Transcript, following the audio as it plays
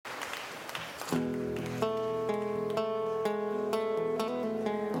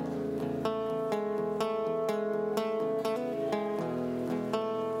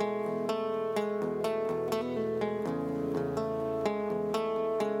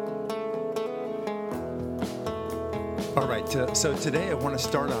All right, so today I want to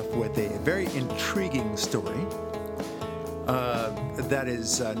start off with a very intriguing story that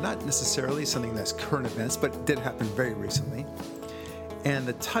is not necessarily something that's current events, but did happen very recently. And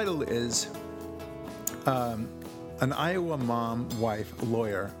the title is An Iowa Mom Wife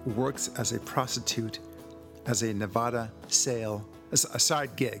Lawyer Works as a Prostitute as a Nevada Sale, a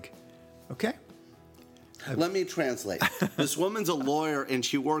side gig. Okay? Let me translate. This woman's a lawyer and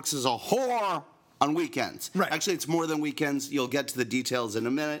she works as a whore on weekends. Right. Actually, it's more than weekends. You'll get to the details in a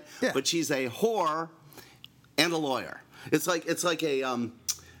minute. Yeah. But she's a whore and a lawyer. It's like a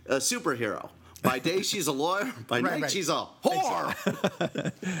superhero. By day she's a lawyer. By night she's a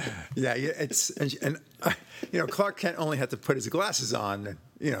whore. Yeah, it's and Clark Kent only had to put his glasses on,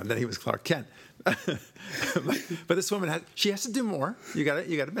 that he was Clark Kent. but this woman she has to do more. You got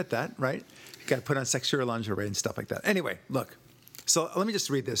to admit that, right? You got to put on sexier lingerie and stuff like that. Anyway, look. So let me just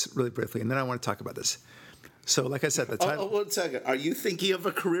read this really briefly, and then I want to talk about this. So, like I said, the title. 1 second. Are you thinking of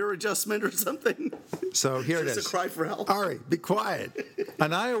a career adjustment or something? So here it is. Just a cry for help. All right, be quiet.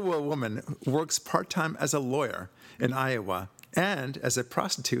 An Iowa woman works part-time as a lawyer in Iowa and as a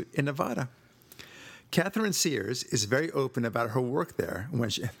prostitute in Nevada. Catherine Sears is very open about her work there.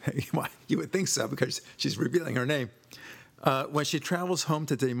 Well, you would think so because she's revealing her name. When she travels home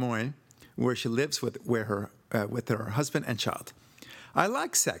to Des Moines, where she lives with her husband and child. I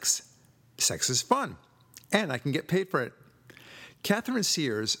like sex. Sex is fun, and I can get paid for it. Catherine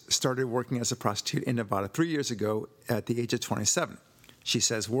Sears started working as a prostitute in Nevada 3 years ago at the age of 27. She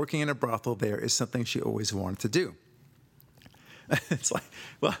says working in a brothel there is something she always wanted to do. It's like,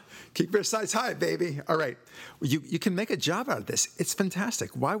 well, keep your sights high, baby. All right, you can make a job out of this. It's fantastic.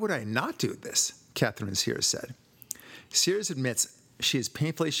 Why would I not do this? Catherine Sears said. Sears admits she is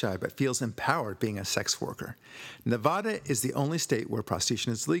painfully shy but feels empowered being a sex worker. Nevada is the only state where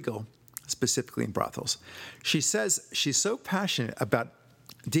prostitution is legal, specifically in brothels. She says she's so passionate about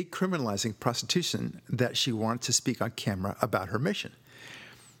decriminalizing prostitution that she wanted to speak on camera about her mission.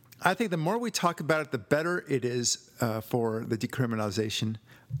 I think the more we talk about it, the better it is for the decriminalization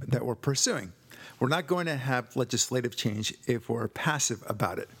that we're pursuing. We're not going to have legislative change if we're passive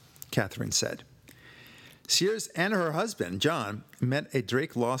about it, Catherine said. Sears and her husband, John, met at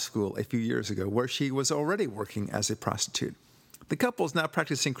Drake Law School a few years ago where she was already working as a prostitute. The couple is now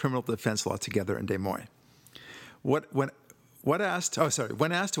practicing criminal defense law together in Des Moines. When asked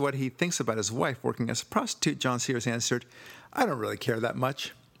what he thinks about his wife working as a prostitute, John Sears answered, I don't really care that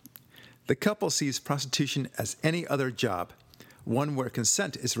much. The couple sees prostitution as any other job, one where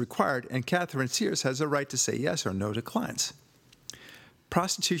consent is required, and Catherine Sears has a right to say yes or no to clients.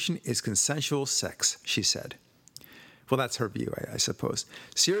 Prostitution is consensual sex, she said. Well, that's her view, I suppose.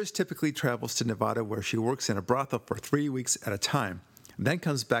 Sears typically travels to Nevada where she works in a brothel for 3 weeks at a time, and then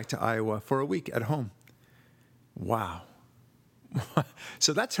comes back to Iowa for a week at home. Wow.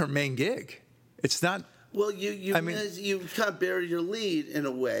 So that's her main gig. It's not... Well, you kind of buried your lead in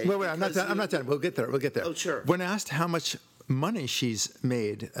a way. Wait, I'm not done. We'll get there. Oh, sure. When asked how much money she's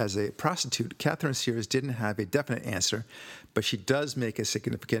made as a prostitute, Catherine Sears didn't have a definite answer, but she does make a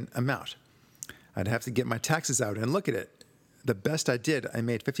significant amount. I'd have to get my taxes out and look at it. The best I did, I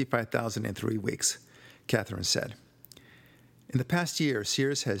made $55,000 in 3 weeks, Catherine said. In the past year,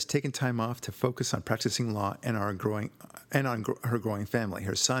 Sears has taken time off to focus on practicing law and on her growing family.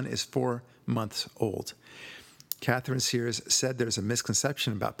 Her son is 4 months old. Catherine Sears said there's a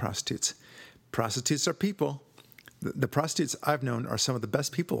misconception about prostitutes. Prostitutes are people. The prostitutes I've known are some of the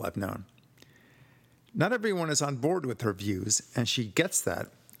best people I've known. Not everyone is on board with her views, and she gets that,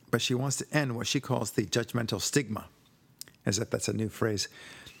 but she wants to end what she calls the judgmental stigma, as if that's a new phrase.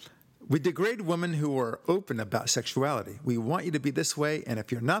 We degrade women who are open about sexuality. We want you to be this way, and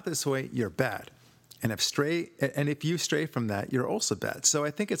if you're not this way, you're bad. And if you stray from that, you're also bad. So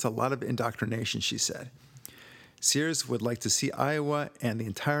I think it's a lot of indoctrination, she said. Sears would like to see Iowa and the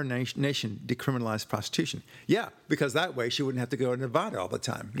entire nation decriminalize prostitution. Yeah, because that way she wouldn't have to go to Nevada all the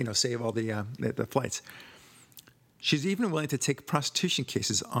time, save all the flights. She's even willing to take prostitution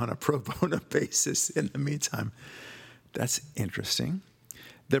cases on a pro bono basis in the meantime. That's interesting.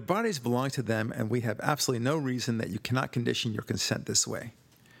 Their bodies belong to them, and we have absolutely no reason that you cannot condition your consent this way,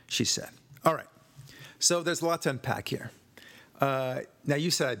 she said. All right, so there's a lot to unpack here. Now, you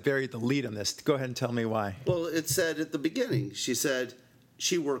said I buried the lead on this. Go ahead and tell me why. Well, it said at the beginning, she said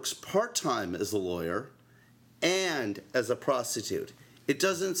she works part-time as a lawyer and as a prostitute. It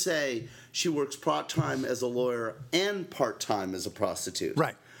doesn't say she works part-time as a lawyer and part-time as a prostitute.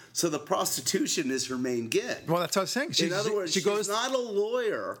 Right. So the prostitution is her main gig. Well, that's what I was saying. In other words, she's not a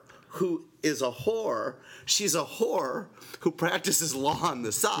lawyer who is a whore. She's a whore who practices law on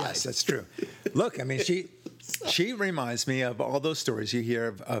the side. Yes, that's true. Look, I mean, she reminds me of all those stories you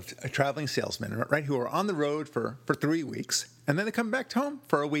hear of traveling salesmen, right, who are on the road for 3 weeks, and then they come back home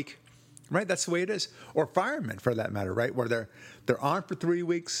for a week, right? That's the way it is. Or firemen, for that matter, right, where they're on for 3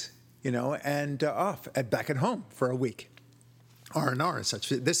 weeks, and off and back at home for a week. R&R and such.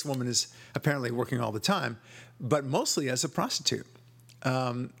 This woman is apparently working all the time, but mostly as a prostitute.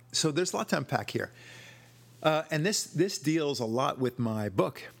 So there's a lot to unpack here. And this deals a lot with my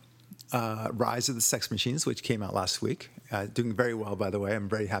book, Rise of the Sex Machines, which came out last week. Doing very well, by the way. I'm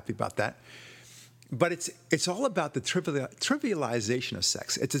very happy about that. But it's all about the trivialization of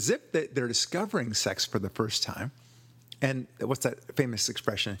sex. It's as if they're discovering sex for the first time. And what's that famous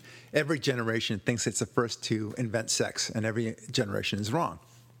expression? Every generation thinks it's the first to invent sex, and every generation is wrong.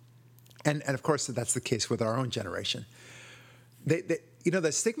 And of course, that's the case with our own generation.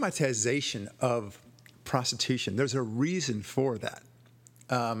 The stigmatization of prostitution, there's a reason for that.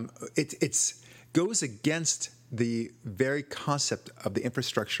 It goes against the very concept of the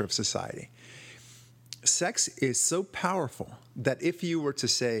infrastructure of society. Sex is so powerful that if you were to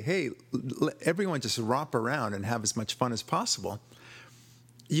say, hey, let everyone just romp around and have as much fun as possible,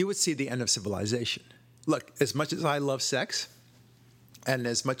 you would see the end of civilization. Look, as much as I love sex, and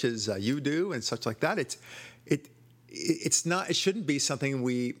as much as you do, and such like that, it's not. It shouldn't be something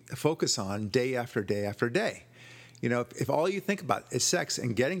we focus on day after day after day. If all you think about is sex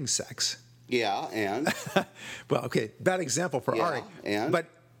and getting sex. Yeah, and well, okay, bad example for Ari. And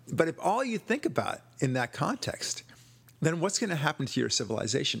but if all you think about in that context, then what's going to happen to your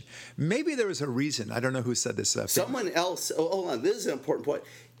civilization? Maybe there was a reason. I don't know who said this. Someone else. Oh, hold on. This is an important point.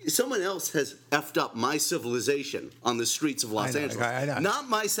 Someone else has effed up my civilization on the streets of Los Angeles. I know. Not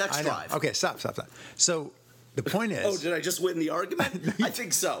my sex drive. Okay, stop. So the point is... Oh, did I just win the argument? I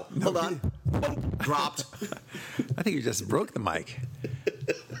think so. Hold on. Boom. Dropped. I think you just broke the mic.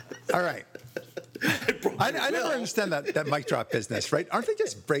 All right. I never understand that mic drop business, right? Aren't they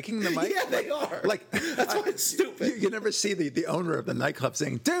just breaking the mic? Yeah, they are. That's why it's stupid. You never see the owner of the nightclub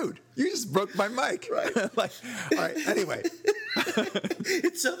saying, dude, you just broke my mic. Right. All right, anyway.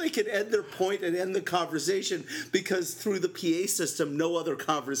 It's so they can end their point and end the conversation, because through the PA system, no other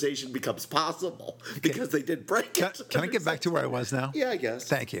conversation becomes possible because they did break it. Can I get back to where I was now? Yeah, I guess.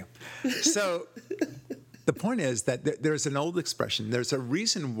 Thank you. So... the point is that there's an old expression. There's a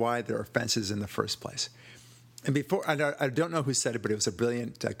reason why there are fences in the first place. And I don't know who said it, but it was a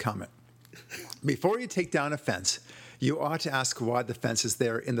brilliant comment. Before you take down a fence, you ought to ask why the fence is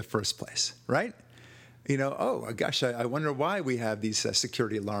there in the first place, right? Oh, gosh, I wonder why we have these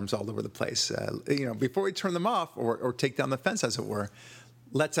security alarms all over the place. Before we turn them off or take down the fence, as it were,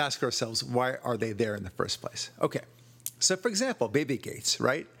 let's ask ourselves, why are they there in the first place? Okay. So, for example, baby gates,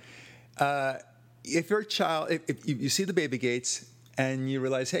 right? If your child, if you see the baby gates and you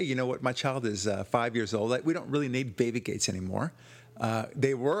realize, hey, you know what, my child is 5 years old, we don't really need baby gates anymore.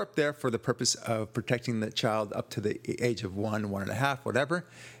 They were up there for the purpose of protecting the child up to the age of 1.5, whatever.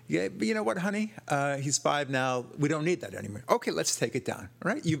 Yeah, but you know what, honey? He's 5 now. We don't need that anymore. Okay, let's take it down.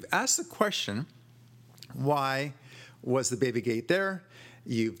 All right? You've asked the question, why was the baby gate there?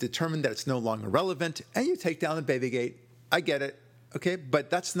 You've determined that it's no longer relevant, and you take down the baby gate. I get it. Okay,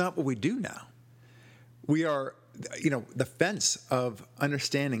 but that's not what we do now. We are, the fence of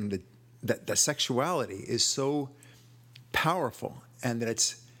understanding that sexuality is so powerful and that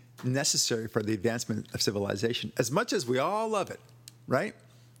it's necessary for the advancement of civilization, as much as we all love it, right?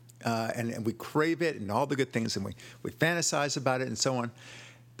 And we crave it and all the good things, and we fantasize about it and so on.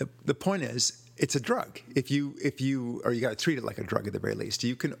 The point is, it's a drug. If you got to treat it like a drug at the very least.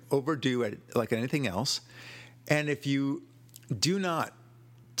 You can overdo it like anything else, and if you do not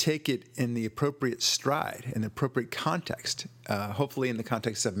take it in the appropriate stride, in the appropriate context, hopefully in the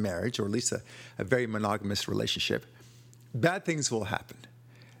context of marriage, or at least a very monogamous relationship, bad things will happen.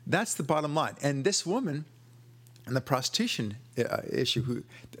 That's the bottom line. And this woman, and the prostitution issue,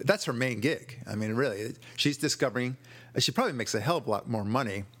 that's her main gig. I mean, really, she's discovering, she probably makes a hell of a lot more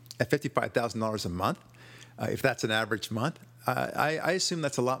money at $55,000 a month, if that's an average month. I assume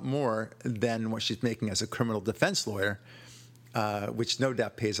that's a lot more than what she's making as a criminal defense lawyer, which no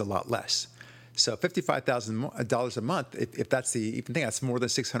doubt pays a lot less. So $55,000 a month, if that's the even thing, that's more than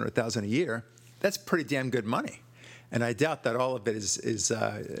 $600,000 a year. That's pretty damn good money. And I doubt that all of it is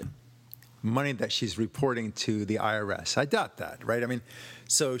money that she's reporting to the IRS. I doubt that, right? I mean,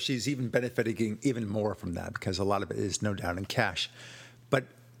 so she's even benefiting even more from that, because a lot of it is no doubt in cash. But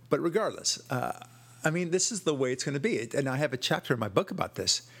regardless, I mean, this is the way it's going to be. And I have a chapter in my book about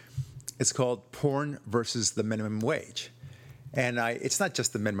this. It's called Porn versus the Minimum Wage. And it's not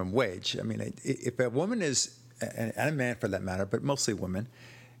just the minimum wage. I mean, if a woman is, and a man for that matter, but mostly women,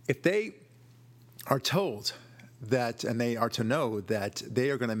 if they are told that, and they are to know that they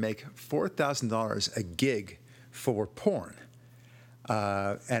are going to make $4,000 a gig for porn,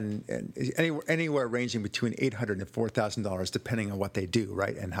 and anywhere ranging between $800 and $4,000, depending on what they do,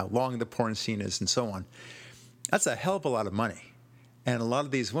 right, and how long the porn scene is, and so on. That's a hell of a lot of money, and a lot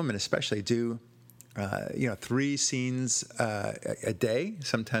of these women, especially, do 3 scenes a day,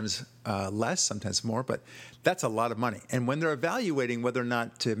 sometimes less, sometimes more, but that's a lot of money. And when they're evaluating whether or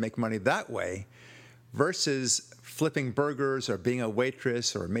not to make money that way versus flipping burgers or being a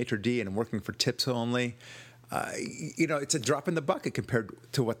waitress or a maitre d' and working for tips only, it's a drop in the bucket compared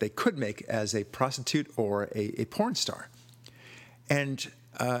to what they could make as a prostitute or a porn star. And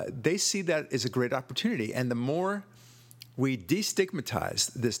they see that as a great opportunity. And the more we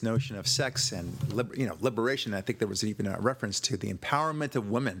destigmatize this notion of sex and liberation, I think there was even a reference to the empowerment of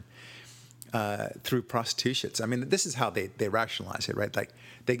women through prostitution. I mean, this is how they rationalize it, right? Like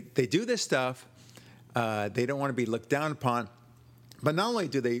they do this stuff. They don't want to be looked down upon. But not only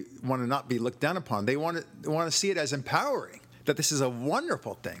do they want to not be looked down upon, they want to see it as empowering, that this is a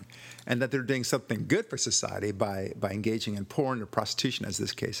wonderful thing, and that they're doing something good for society by engaging in porn or prostitution, as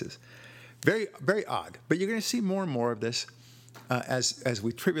this case is. Very, very odd. But you're going to see more and more of this as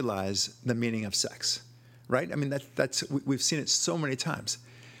we trivialize the meaning of sex, right? I mean, we've seen it so many times.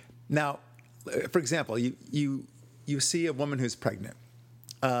 Now, for example, you see a woman who's pregnant,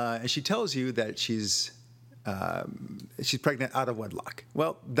 and she tells you that she's pregnant out of wedlock.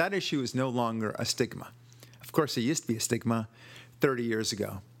 Well, that issue is no longer a stigma. Of course, it used to be a stigma 30 years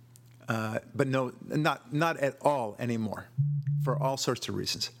ago, but no, not at all anymore, for all sorts of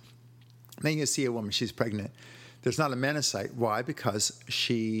reasons. Then you see a woman, she's pregnant. There's not a man in sight. Why? Because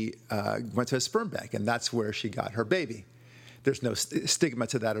she went to a sperm bank, and that's where she got her baby. There's no stigma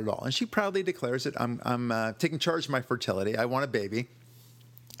to that at all. And she proudly declares it, I'm taking charge of my fertility. I want a baby.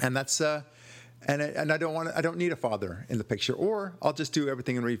 And that's and I don't need a father in the picture, or I'll just do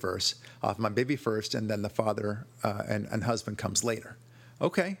everything in reverse. I'll have my baby first, and then the father and husband comes later.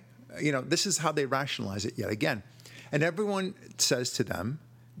 Okay, this is how they rationalize it yet again, and everyone says to them,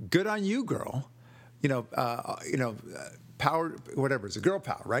 "Good on you, girl." Power, whatever. It's a girl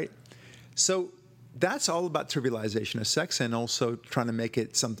power, right? So that's all about trivialization of sex, and also trying to make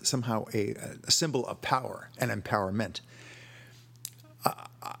it somehow a symbol of power and empowerment.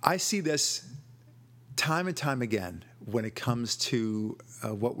 I see this time and time again when it comes to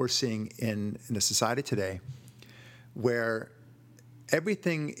what we're seeing in the society today, where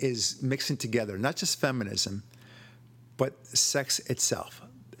everything is mixing together, not just feminism, but sex itself.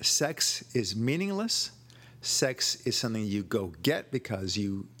 Sex is meaningless. Sex is something you go get because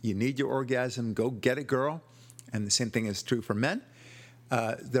you need your orgasm. Go get it, girl. And the same thing is true for men.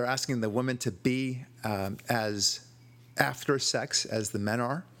 They're asking the women to be as after sex as the men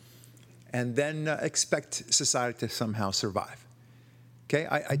are, and then expect society to somehow survive. Okay,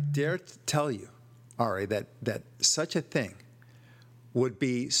 I dare tell you, Ari, that such a thing would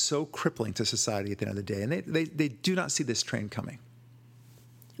be so crippling to society at the end of the day, and they do not see this train coming.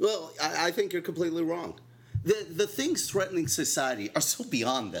 Well, I think you're completely wrong. The things threatening society are so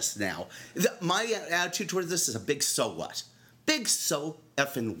beyond this now. My attitude towards this is a big so what. Big so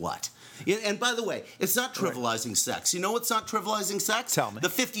effing what. And by the way, it's not trivializing sex. You know what's not trivializing sex? Tell me. The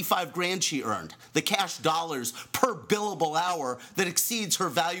 $55,000 she earned, the cash dollars per billable hour that exceeds her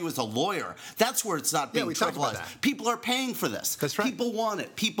value as a lawyer. That's where it's not being trivialized. People are paying for this. That's right. People want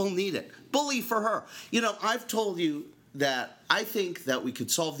it. People need it. Bully for her. I've told you that I think that we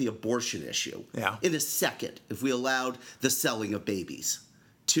could solve the abortion issue in a second if we allowed the selling of babies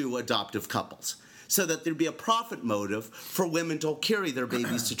to adoptive couples, so that there'd be a profit motive for women to carry their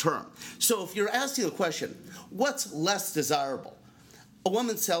babies to term. So if you're asking the question, what's less desirable? A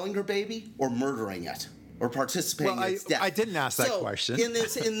woman selling her baby or murdering it or participating in its death? I didn't ask that question. In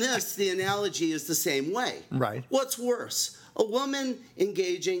this, the analogy is the same way. Right. What's worse? A woman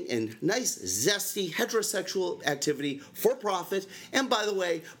engaging in nice, zesty, heterosexual activity for profit, and by the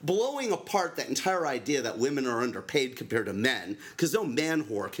way, blowing apart that entire idea that women are underpaid compared to men, because no man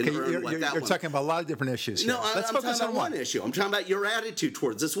whore can earn what that one. You're talking about a lot of different issues here. No, I'm talking about one issue. I'm talking about your attitude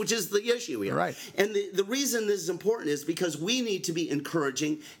towards this, which is the issue here. Right. And the reason this is important is because we need to be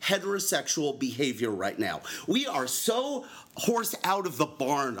encouraging heterosexual behavior right now. We are so horse out of the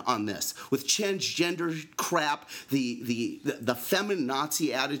barn on this with transgender crap, the feminine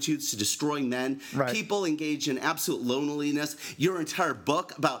Nazi attitudes to destroying men, Right. people engaged in absolute loneliness, your entire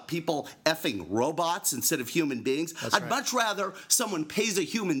book about people effing robots instead of human beings. I'd much rather someone pays a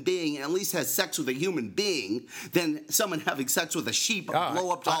human being and at least has sex with a human being than someone having sex with a sheep or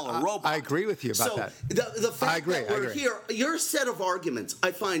blow up doll or robot. I agree with you about that. The fact that we're here, your set of arguments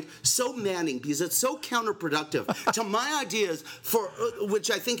I find so maddening because it's so counterproductive to my ideas for which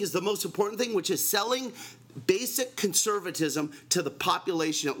I think is the most important thing, which is selling basic conservatism to the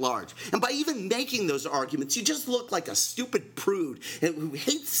population at large. And by even making those arguments, you just look like a stupid prude who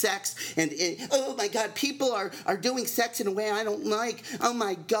hates sex and oh my God, people are doing sex in a way I don't like. Oh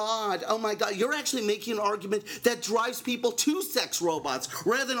my God. You're actually making an argument that drives people to sex robots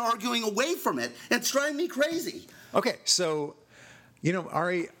rather than arguing away from it. And it's driving me crazy. Okay, so,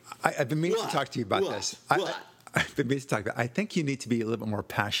 Ari, I've been meaning to talk to you about this. I've been meaning to talk about. I think you need to be a little bit more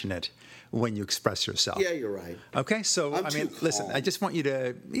passionate when you express yourself. Yeah, you're right. Okay, so listen, I just want you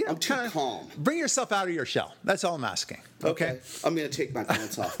to, I'm too calm. Bring yourself out of your shell. That's all I'm asking. Okay. I'm going to take my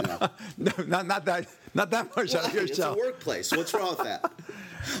pants off now. No, not that much out of your shell. It's a workplace. What's wrong with that?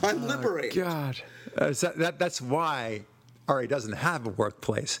 I'm liberated. God, that's why Ari doesn't have a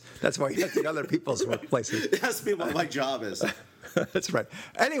workplace. That's why he looks at other people's workplaces. It has to be what my job is. That's right.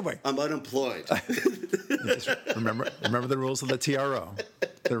 Anyway, I'm unemployed. Just remember the rules of the TRO.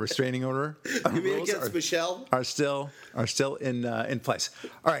 The restraining order. You mean against Michelle? Are still in place.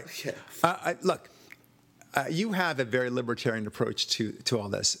 All right. Okay. Look, you have a very libertarian approach to all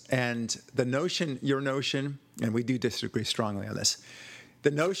this, and your notion, and we do disagree strongly on this.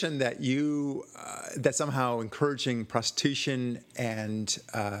 The notion that that somehow encouraging prostitution and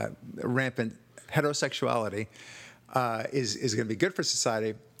rampant heterosexuality is going to be good for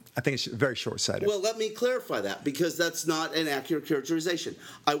society, I think it's very short-sighted. Well, let me clarify that, because that's not an accurate characterization.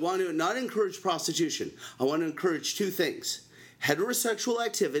 I want to not encourage prostitution. I want to encourage two things: heterosexual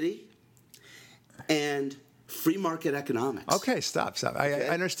activity and free market economics. Okay, stop. I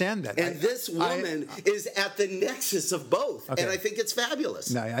understand that. And this woman is at the nexus of both, and I think it's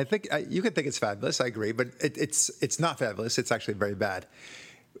fabulous. No, I think you could think it's fabulous. I agree, but it's not fabulous. It's actually very bad.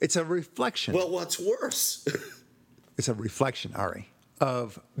 It's a reflection. Well, what's worse? It's a reflection, Ari,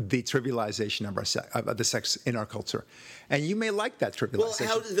 of the trivialization of the sex in our culture, and you may like that trivialization.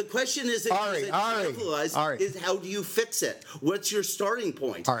 Well, the question isn't Ari, is how do you fix it? What's your starting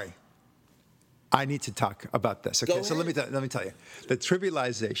point? Ari, I need to talk about this. Okay, so let me tell you, the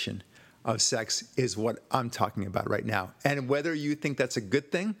trivialization of sex is what I'm talking about right now, and whether you think that's a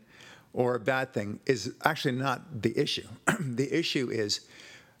good thing or a bad thing is actually not the issue. The issue is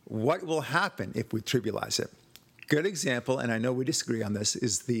what will happen if we trivialize it. Good example, and I know we disagree on this,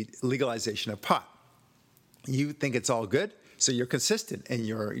 is the legalization of pot. You think it's all good, so you're consistent in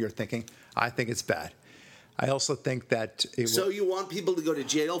your thinking. I think it's bad. I also think that So you want people to go to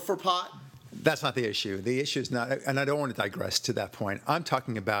jail for pot? That's not the issue. The issue is not, and I don't want to digress to that point. I'm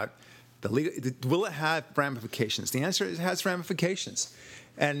talking about will it have ramifications? The answer is it has ramifications.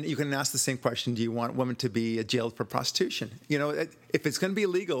 And you can ask the same question: do you want women to be jailed for prostitution? If it's going to be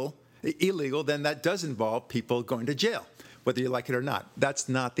illegal, then that does involve people going to jail, whether you like it or not. That's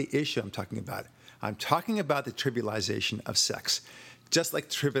not the issue I'm talking about. I'm talking about the trivialization of sex, just like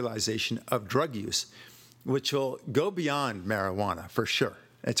the trivialization of drug use, which will go beyond marijuana for sure.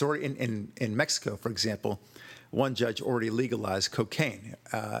 It's already in Mexico, for example, one judge already legalized cocaine.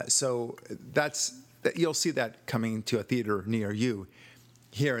 So you'll see that coming to a theater near you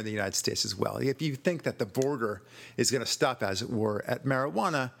here in the United States as well. If you think that the border is going to stop, as it were, at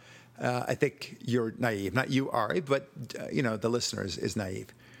marijuana, I think you're naive. Not you, Ari, but the listener is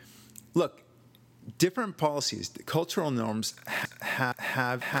naive. Look, different policies, cultural norms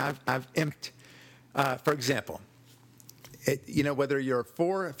have impact. For example, whether you're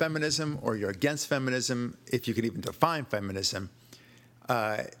for feminism or you're against feminism, if you could even define feminism,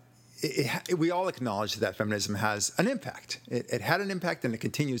 we all acknowledge that feminism has an impact. It had an impact, and it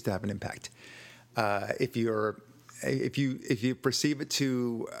continues to have an impact. If you perceive it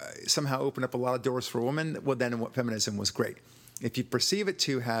to somehow open up a lot of doors for women, well, then feminism was great. If you perceive it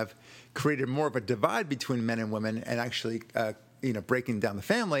to have created more of a divide between men and women and actually breaking down the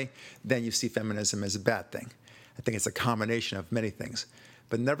family, then you see feminism as a bad thing. I think it's a combination of many things.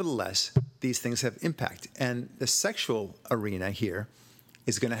 But nevertheless, these things have impact. And the sexual arena here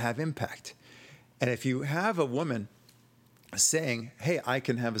is going to have impact. And if you have a woman saying, hey, I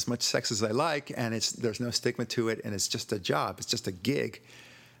can have as much sex as I like, and there's no stigma to it, and it's just a job, it's just a gig,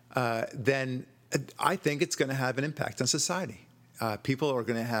 then I think it's going to have an impact on society. People are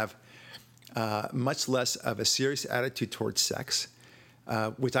going to have much less of a serious attitude towards sex,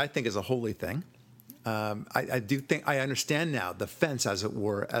 which I think is a holy thing. I do think I understand now the fence, as it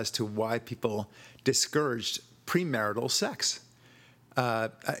were, as to why people discouraged premarital sex.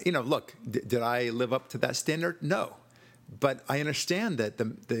 Look, did I live up to that standard? No. But I understand that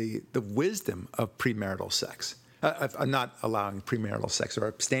the wisdom of premarital sex, of not allowing premarital sex or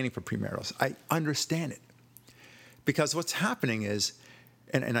abstaining from premarital sex, I understand it. Because what's happening is,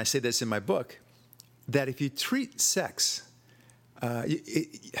 and I say this in my book, that if you treat sex,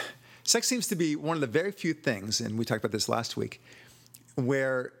 sex seems to be one of the very few things, and we talked about this last week,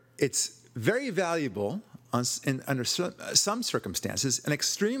 where it's very valuable under some circumstances and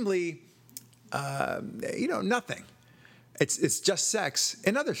extremely, nothing. It's just sex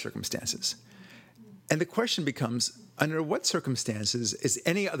in other circumstances. And the question becomes, under what circumstances is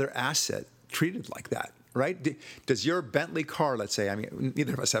any other asset treated like that, right? Does your Bentley car, let's say, I mean,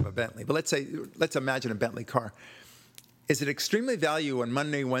 neither of us have a Bentley, but let's imagine a Bentley car. Is it extremely valuable on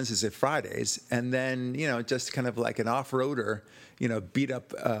Monday, Wednesdays, and Fridays, and then, just kind of like an off-roader, beat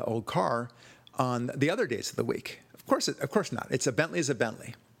up old car on the other days of the week? Of course not. A Bentley is a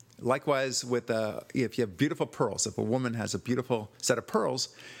Bentley. Likewise, with if you have beautiful pearls, if a woman has a beautiful set of pearls,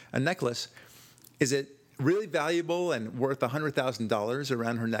 a necklace, is it really valuable and worth $100,000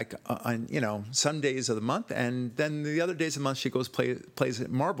 around her neck on some days of the month, and then the other days of the month she goes plays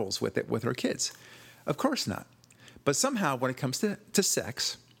marbles with it with her kids? Of course not. But somehow, when it comes to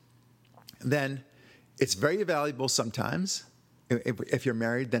sex, then it's very valuable sometimes. If you're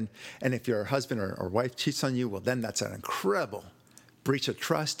married, then, and if your husband or wife cheats on you, well, then that's an incredible breach of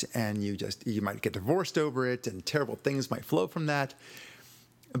trust, and you might get divorced over it, and terrible things might flow from that.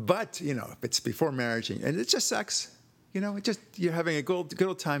 But if it's before marriage and it's just sex, you're having a good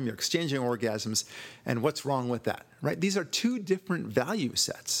old time, you're exchanging orgasms, and what's wrong with that, right? These are two different value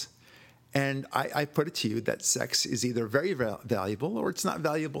sets. And I put it to you that sex is either very valuable or it's not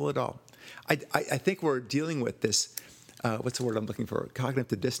valuable at all. I think we're dealing with this, what's the word I'm looking for?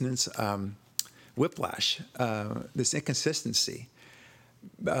 Cognitive dissonance, whiplash, this inconsistency,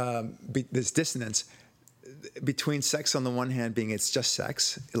 this dissonance between sex on the one hand being it's just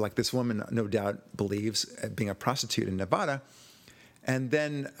sex, like this woman no doubt believes, being a prostitute in Nevada, and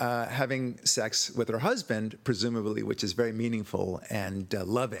then having sex with her husband, presumably, which is very meaningful and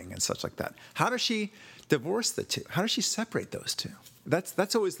loving and such like that. How does she divorce the two? How does she separate those two?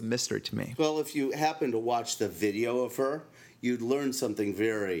 That's always the mystery to me. Well, if you happen to watch the video of her, you'd learn something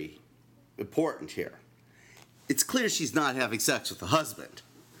very important here. It's clear she's not having sex with the husband.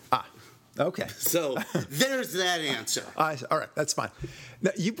 Okay. So there's that answer. All right, that's fine.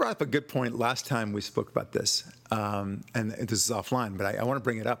 Now, you brought up a good point last time we spoke about this, and this is offline, but I want to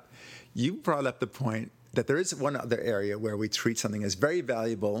bring it up. You brought up the point that there is one other area where we treat something as very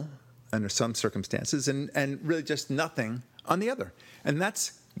valuable under some circumstances and really just nothing on the other. And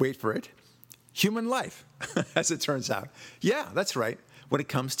that's, wait for it, human life, as it turns out. Yeah, that's right. When it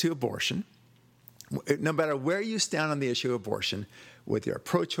comes to abortion, no matter where you stand on the issue of abortion, whether you're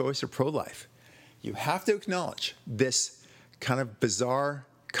pro-choice or pro-life, you have to acknowledge this kind of bizarre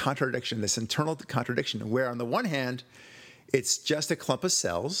contradiction, this internal contradiction, where on the one hand, it's just a clump of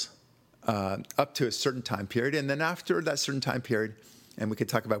cells up to a certain time period, and then after that certain time period, and we could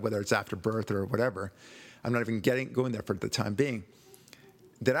talk about whether it's after birth or whatever, I'm not even going there for the time being,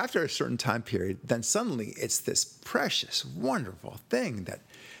 that after a certain time period, then suddenly it's this precious, wonderful thing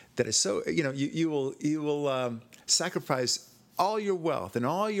that is so, you will sacrifice all your wealth and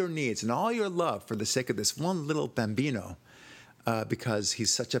all your needs and all your love for the sake of this one little bambino because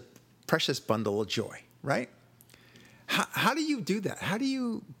he's such a precious bundle of joy, right? How do you do that? How do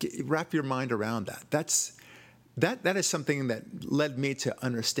you wrap your mind around that? That is something that led me to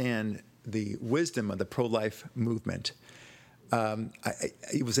understand the wisdom of the pro-life movement.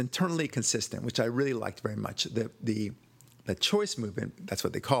 It was internally consistent, which I really liked very much. The choice movement, that's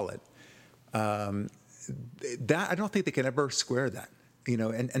what they call it, that I don't think they can ever square that,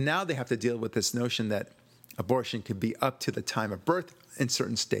 and now they have to deal with this notion that abortion could be up to the time of birth in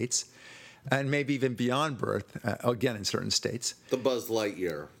certain states, and maybe even beyond birth, again in certain states. The Buzz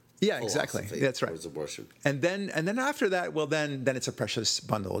Lightyear. Yeah, exactly. That's right. Abortion. And then after that, well, then it's a precious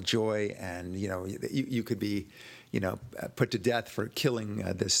bundle of joy, and you could be, put to death for killing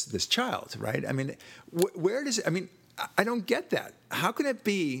this child, right? I mean, where does it? I mean, I don't get that. How can it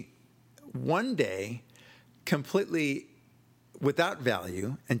be one day completely without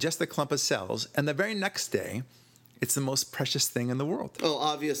value and just a clump of cells, and the very next day it's the most precious thing in the world? Well,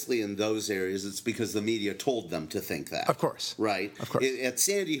 obviously in those areas it's because the media told them to think that. Of course. Right? Of course. At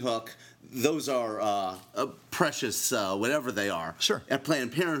Sandy Hook, those are precious, whatever they are. Sure. At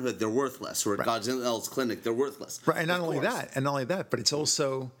Planned Parenthood, they're worthless, or at Godzill's clinic, they're worthless. Right, and not only that, but it's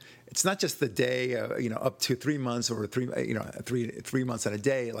also, it's not just the day, up to 3 months or three months and a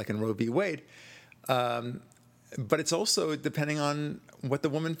day, like in Roe v. Wade, but it's also depending on what the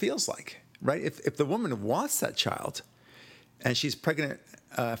woman feels like, right? If the woman wants that child, and she's pregnant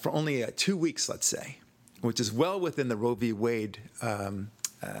for only 2 weeks, let's say, which is well within the Roe v. Wade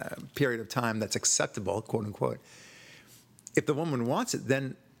period of time that's acceptable, quote unquote. If the woman wants it,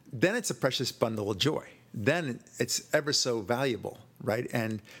 then it's a precious bundle of joy. Then it's ever so valuable, right?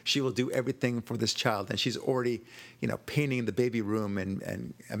 And she will do everything for this child. And she's already, painting the baby room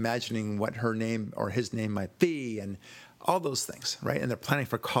and imagining what her name or his name might be and all those things, right? And they're planning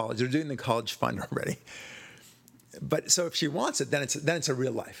for college. They're doing the college fund already. But so if she wants it, then it's a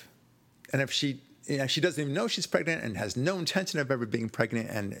real life. And if she doesn't even know she's pregnant and has no intention of ever being pregnant,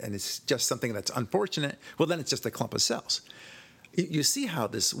 and it's just something that's unfortunate, well, then it's just a clump of cells. You see how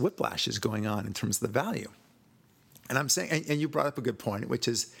this whiplash is going on in terms of the value. And I'm saying, and you brought up a good point, which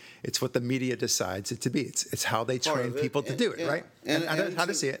is it's what the media decides it to be. It's how they train people to do it, right? And how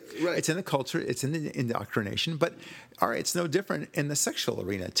to see it. Right. It's in the culture. It's in the indoctrination. But, all right, it's no different in the sexual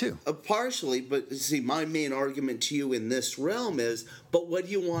arena, too. Partially, but see, my main argument to you in this realm is, but what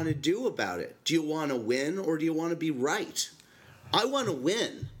do you want to do about it? Do you want to win or do you want to be right? I want to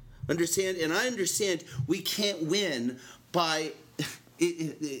win, understand? And I understand we can't win by...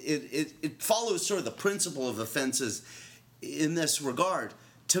 It follows sort of the principle of the fences in this regard.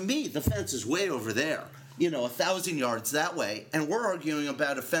 To me, the fence is way over there, 1,000 yards that way, and we're arguing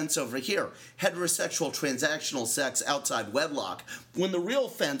about a fence over here, heterosexual transactional sex outside wedlock, when the real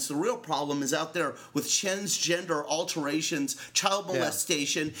fence, the real problem is out there with transgender alterations, child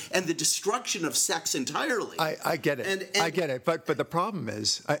molestation, and the destruction of sex entirely. I get it. I get it. But the problem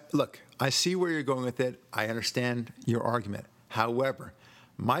is, look, I see where you're going with it. I understand your argument. However,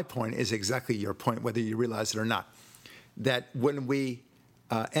 my point is exactly your point, whether you realize it or not, that when we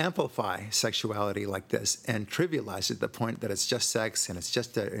amplify sexuality like this and trivialize it to the point that it's just sex and it's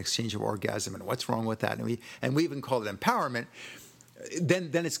just an exchange of orgasm and what's wrong with that, and we even call it empowerment,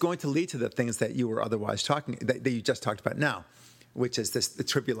 then it's going to lead to the things that you were otherwise that you just talked about now, which is the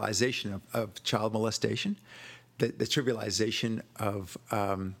trivialization of child molestation, the trivialization of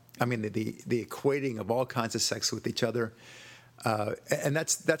the equating of all kinds of sex with each other. And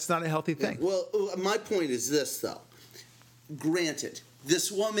that's not a healthy thing. Well, my point is this, though. Granted,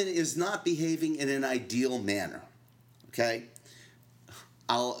 this woman is not behaving in an ideal manner. Okay,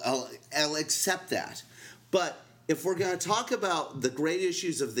 I'll accept that. But if we're going to talk about the great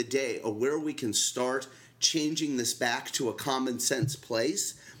issues of the day, or where we can start changing this back to a common sense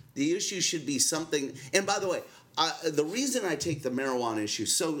place, the issue should be something. And by the way, the reason I take the marijuana issue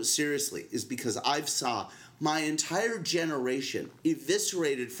so seriously is because I've saw my entire generation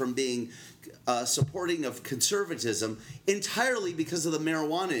eviscerated from being supporting of conservatism entirely because of the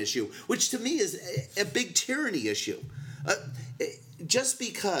marijuana issue, which to me is a big tyranny issue. Just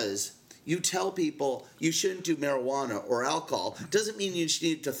because you tell people you shouldn't do marijuana or alcohol doesn't mean you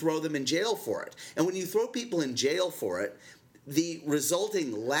need to throw them in jail for it. And when you throw people in jail for it, the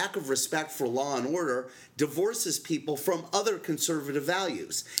resulting lack of respect for law and order divorces people from other conservative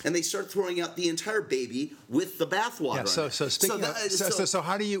values, and they start throwing out the entire baby with the bathwater. Yeah. So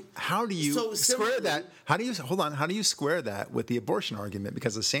how do you square that? How do you square that with the abortion argument?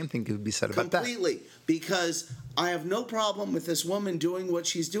 Because the same thing could be said about that. Completely. Because I have no problem with this woman doing what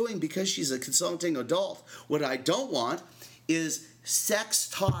she's doing because she's a consenting adult. What I don't want is sex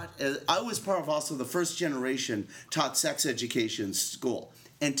taught. I was part of also the first generation taught sex education school.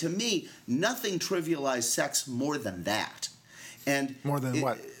 And to me, nothing trivialized sex more than that. And more than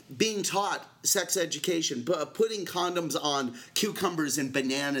what? Being taught sex education, putting condoms on cucumbers and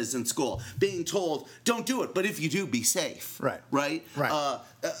bananas in school, being told, don't do it, but if you do, be safe. Right.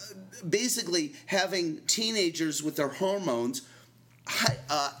 Basically having teenagers with their hormones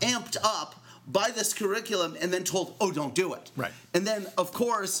amped up by this curriculum and then told, oh, don't do it. Right. And then, of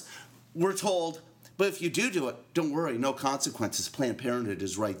course, we're told, but if you do it, don't worry, no consequences. Planned Parenthood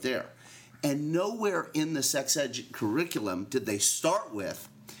is right there. And nowhere in the sex ed curriculum did they start with,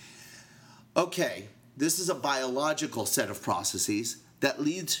 okay, this is a biological set of processes that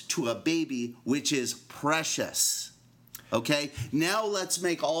leads to a baby which is precious. Okay, now let's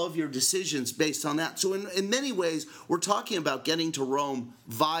make all of your decisions based on that. So in many ways, we're talking about getting to Rome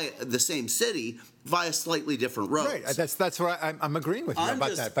via the same city via slightly different roads. Right, that's where I'm agreeing with you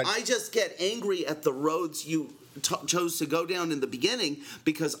about that. But I just get angry at the roads you chose to go down in the beginning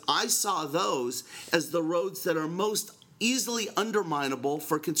because I saw those as the roads that are most easily underminable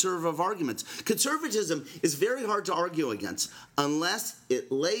for conservative arguments. Conservatism is very hard to argue against unless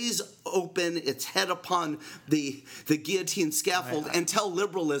it lays open its head upon the guillotine scaffold and tell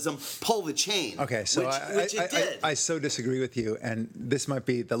liberalism, pull the chain. Okay, so which it did. I so disagree with you, and this might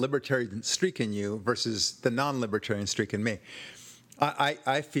be the libertarian streak in you versus the non-libertarian streak in me.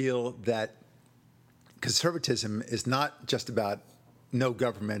 I feel that conservatism is not just about no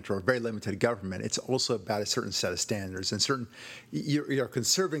government or very limited government. It's also about a certain set of standards and you're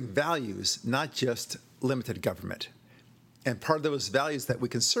conserving values, not just limited government. And part of those values that we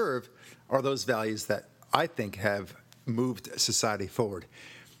conserve are those values that I think have moved society forward.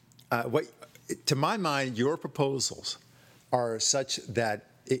 To my mind, your proposals are such that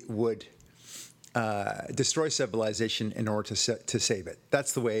it would destroy civilization in order to save it.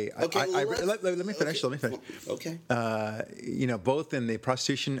 That's the way. Okay, let me finish. Okay. Let me finish. Okay. Both in the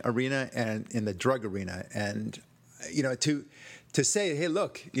prostitution arena and in the drug arena, and to say, hey,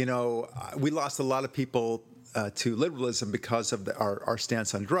 look, we lost a lot of people to liberalism because of our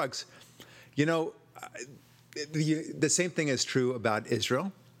stance on drugs. The same thing is true about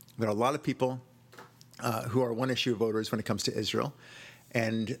Israel. There are a lot of people who are one-issue voters when it comes to Israel.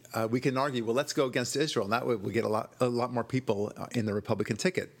 And we can argue, well, let's go against Israel. And that way we get a lot more people in the Republican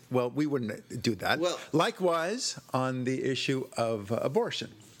ticket. Well, we wouldn't do that. Well, likewise, on the issue of abortion.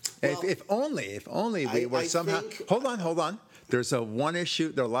 Well, if only we were somehow... Hold on. There are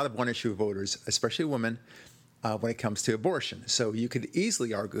a lot of one-issue voters, especially women, when it comes to abortion. So you could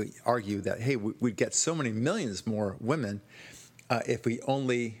easily argue that, hey, we'd get so many millions more women if we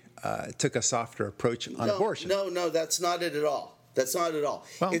only took a softer approach on abortion. No, that's not it at all. That's not at all.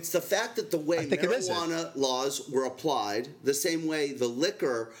 Well, it's the fact that the way marijuana laws were applied, the same way the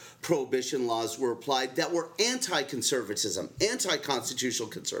liquor prohibition laws were applied, that were anti-conservatism, anti-constitutional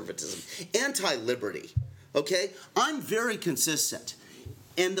conservatism, anti-liberty. Okay? I'm very consistent.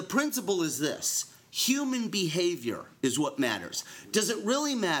 And the principle is this. Human behavior is what matters. Does it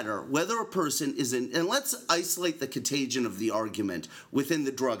really matter whether a person is in... And let's isolate the contagion of the argument within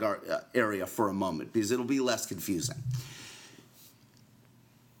the drug area for a moment, because it'll be less confusing.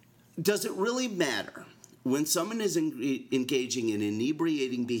 Does it really matter when someone is engaging in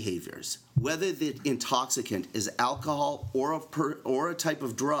inebriating behaviors, whether the intoxicant is alcohol or a type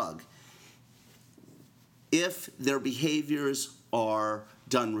of drug, if their behaviors are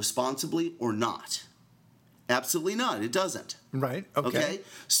done responsibly or not? Absolutely not. It doesn't. Right. Okay.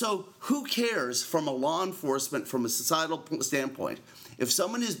 So who cares from a law enforcement, from a societal standpoint, if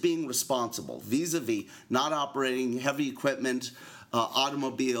someone is being responsible vis-a-vis not operating heavy equipment,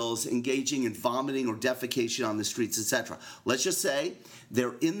 automobiles, engaging in vomiting or defecation on the streets, etc. Let's just say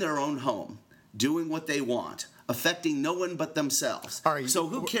they're in their own home, doing what they want, affecting no one but themselves. So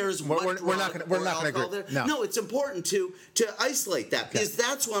who cares what we're not going to agree. No, it's important to isolate that, because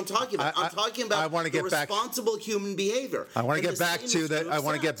that's what I'm talking about. I'm talking about the responsible human behavior. I want to get back to that. I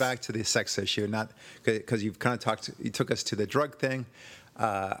want to get back to the sex issue, not because you've kind of you took us to the drug thing.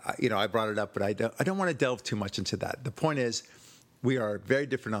 I brought it up, but I don't want to delve too much into that. The point is, we are very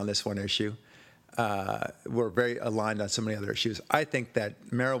different on this one issue. We're very aligned on so many other issues. I think that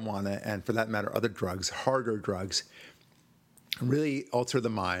marijuana, and for that matter, other drugs, harder drugs, really alter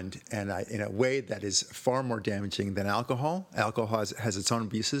the mind, and in a way that is far more damaging than alcohol. Alcohol has its own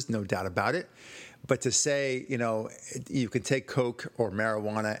abuses, no doubt about it. But to say, you can take coke or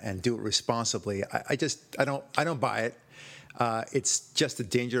marijuana and do it responsibly, I don't buy it. It's just a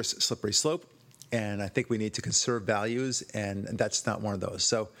dangerous, slippery slope. And I think we need to conserve values, and that's not one of those.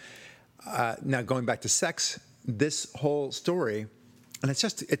 So now going back to sex, this whole story, and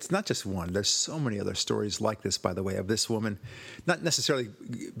it's not just one. There's so many other stories like this, by the way, of this woman not necessarily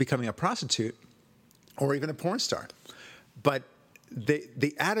becoming a prostitute or even a porn star, but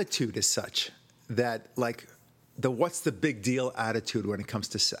the attitude is such that, like, the what's the big deal attitude when it comes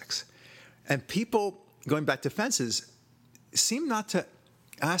to sex. And people, going back to fences, seem not to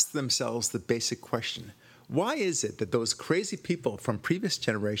ask themselves the basic question: why is it that those crazy people from previous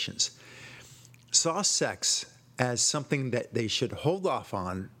generations saw sex as something that they should hold off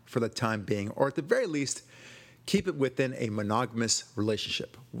on for the time being, or at the very least, keep it within a monogamous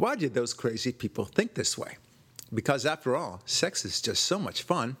relationship? Why did those crazy people think this way? Because after all, sex is just so much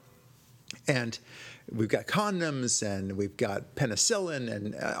fun, and we've got condoms, and we've got penicillin,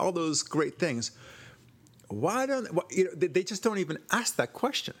 and all those great things. Why don't they just don't even ask that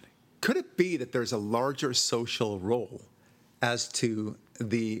question? Could it be that there's a larger social role as to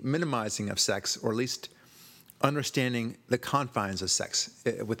the minimizing of sex, or at least understanding the confines of sex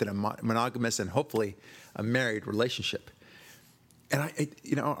within a monogamous and hopefully a married relationship?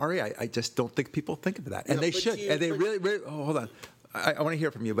 And Ari, I just don't think people think of that, and No, they but should. you- And they but- really. Oh, hold on, I want to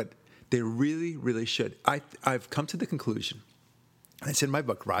hear from you, but they really, really should. I've come to the conclusion, and it's in my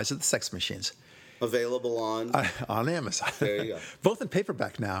book, Rise of the Sex Machines, Available on on Amazon. There you go. Both in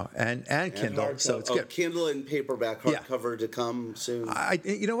paperback now and Kindle, hardcover. so it's Oh, good. Kindle and paperback Yeah. hardcover to come soon.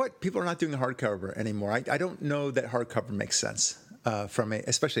 You know what? People are not doing the hardcover anymore. I don't know that hardcover makes sense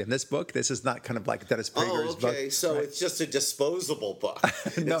especially in this book. This is not kind of like Dennis Prager's book. Okay, so right? it's just a disposable book.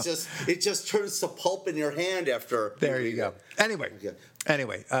 No. It just turns to pulp in your hand after. There you go. Anyway, Okay.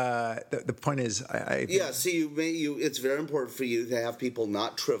 the point is, Yeah, so it's very important for you to have people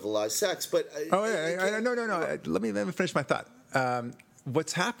not trivialize sex, but no. Let me finish my thought.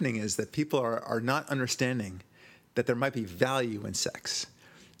 What's happening is that people are not understanding that there might be value in sex.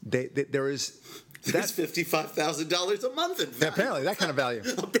 There is. That's $55,000 a month in value. Apparently, that kind of value.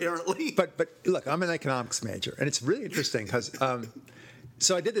 Apparently. But look, I'm an economics major, and it's really interesting because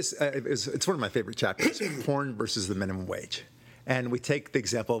so I did this. It's one of my favorite chapters: porn versus the minimum wage. And we take the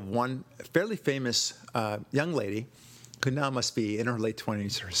example of one fairly famous young lady who now must be in her late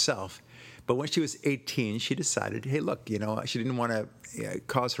 20s herself. But when she was 18, she decided, hey, look, she didn't want to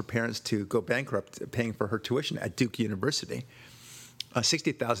cause her parents to go bankrupt paying for her tuition at Duke University,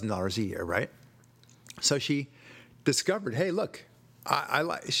 $60,000 a year, right? So she discovered, hey, look,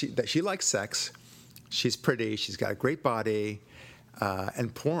 she likes sex. She's pretty. She's got a great body.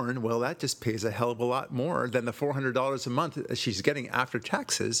 And porn, well, that just pays a hell of a lot more than the $400 a month that she's getting after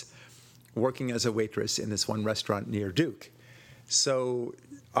taxes working as a waitress in this one restaurant near Duke. So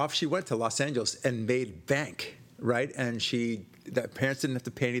off she went to Los Angeles and made bank, right? And the parents didn't have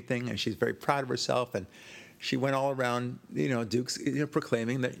to pay anything, and she's very proud of herself. And she went all around, Duke's,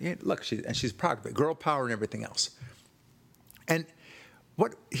 proclaiming that, look, she's proud of it, girl power and everything else. And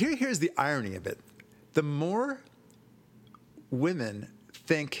here's the irony of it. The more women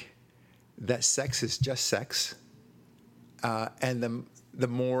think that sex is just sex, and the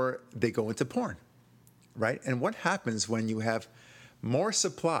more they go into porn, right? And what happens when you have more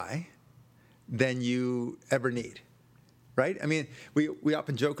supply than you ever need, right? I mean, we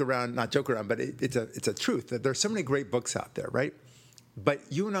often not joke around, but it's a truth that there's so many great books out there, right? But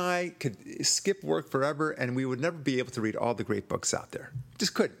you and I could skip work forever, and we would never be able to read all the great books out there.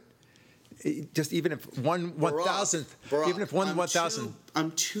 Just couldn't. Just even if one 1,000th, even if one 1,000.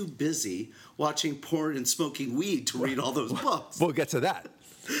 I'm too busy watching porn and smoking weed to read all those books. We'll get to that.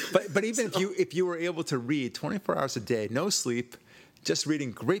 But even if you were able to read 24 hours a day, no sleep, just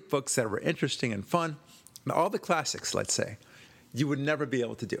reading great books that were interesting and fun, all the classics, let's say, you would never be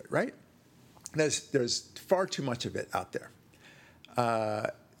able to do it, right? There's far too much of it out there.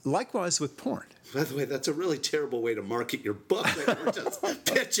 Likewise with porn. By the way, that's a really terrible way to market your book that you're just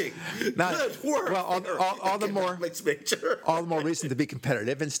pitching. Good work. Well, all the more reason to be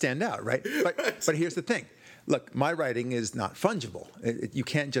competitive and stand out, right? But here's the thing. Look, my writing is not fungible. You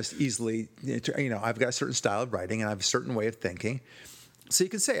can't just easily, I've got a certain style of writing and I have a certain way of thinking. So you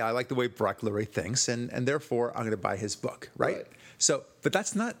can say, I like the way Brock Lurie thinks, and therefore I'm going to buy his book, right? So, but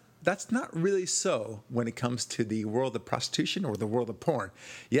that's not really so when it comes to the world of prostitution or the world of porn.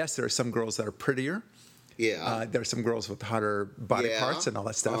 Yes, there are some girls that are prettier. Yeah. There are some girls with hotter body parts and all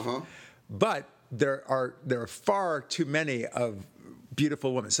that stuff. Uh-huh. But there are far too many of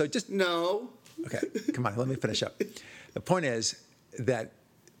beautiful women. So just No. Okay, come on, let me finish up. The point is that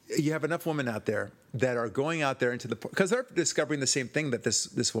you have enough women out there that are going out there into because they're discovering the same thing that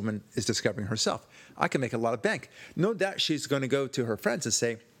this woman is discovering herself. I can make a lot of bank. No doubt she's going to go to her friends and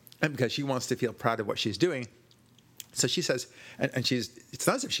say, and because she wants to feel proud of what she's doing. So she says, and it's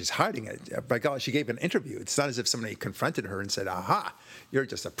not as if she's hiding it. By God, she gave an interview. It's not as if somebody confronted her and said, aha, you're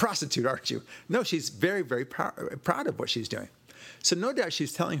just a prostitute, aren't you? No, she's very, very proud of what she's doing. So no doubt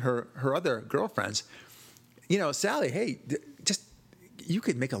she's telling her other girlfriends, Sally, hey, you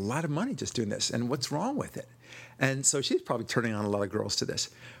could make a lot of money just doing this, and what's wrong with it? And so she's probably turning on a lot of girls to this.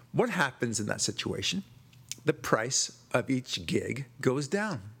 What happens in that situation? The price of each gig goes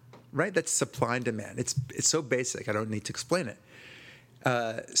down, right? That's supply and demand. It's so basic, I don't need to explain it.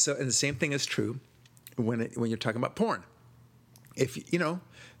 And the same thing is true when you're talking about porn. If you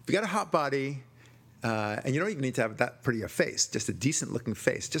got a hot body, and you don't even need to have that pretty a face, just a decent looking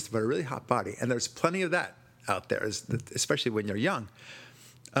face, just about a really hot body. And there's plenty of that out there, especially when you're young.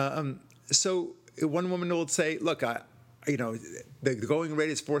 So one woman will say, look, the going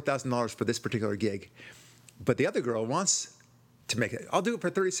rate is $4,000 for this particular gig. But the other girl wants to make it. I'll do it for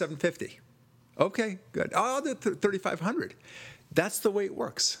 $3,750. Okay, good. I'll do it for $3,500. That's the way it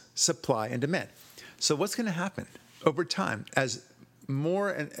works, supply and demand. So what's going to happen over time as more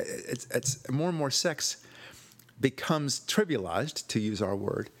and more sex becomes trivialized, to use our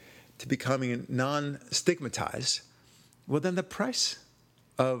word, to becoming non-stigmatized, well, then the price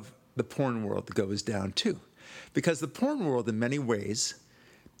of the porn world goes down too. Because the porn world, in many ways,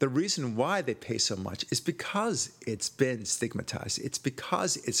 the reason why they pay so much is because it's been stigmatized. It's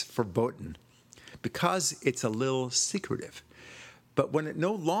because it's verboten, because it's a little secretive. But when it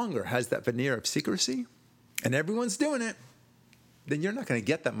no longer has that veneer of secrecy, and everyone's doing it, then you're not going to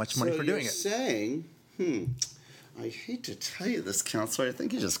get that much money for doing it. So you're saying, I hate to tell you this, Counselor, I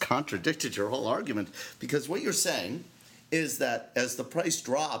think you just contradicted your whole argument, because what you're saying is that as the price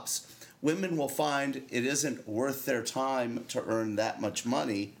drops, women will find it isn't worth their time to earn that much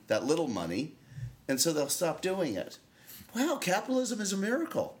money, that little money, and so they'll stop doing it. Wow, capitalism is a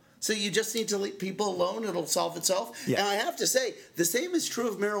miracle. So you just need to leave people alone, it'll solve itself? Yeah. And I have to say, the same is true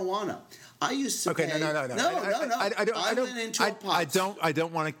of marijuana. I used to pay... No. I went into a pot. I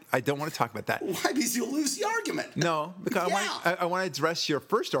don't want to talk about that. Why? Because you'll lose the argument. No, because Yeah. I want to address your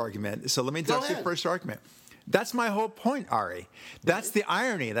first argument. So let me address your first argument. That's my whole point, Ari. That's the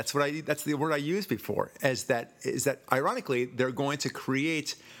irony. That's the word I used before. Is that ironically they're going to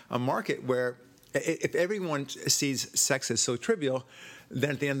create a market where if everyone sees sex as so trivial,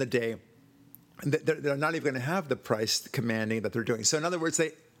 then at the end of the day, they're not even going to have the price commanding that they're doing. So in other words,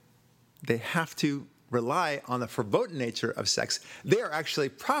 they have to rely on the verboten nature of sex. They are actually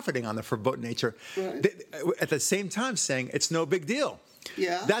profiting on the verboten nature, right. At the same time saying it's no big deal.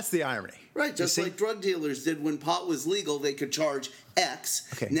 Yeah. That's the irony. Right, just like drug dealers did when pot was legal, they could charge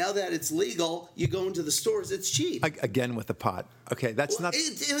X. Okay. Now that it's legal, you go into the stores, it's cheap. Again with the pot. Okay, that's not.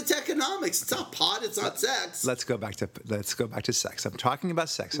 It's economics. It's not pot. It's not sex. Let's go back to sex. I'm talking about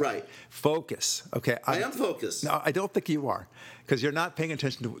sex. Right. Focus. Okay. I am focused. No, I don't think you are, because you're not paying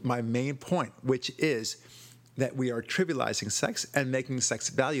attention to my main point, which is that we are trivializing sex and making sex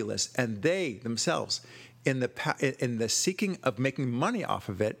valueless, and they themselves, in the seeking of making money off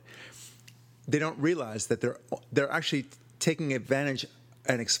of it, they don't realize that they're actually taking advantage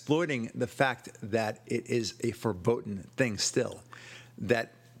and exploiting the fact that it is a verboten thing still,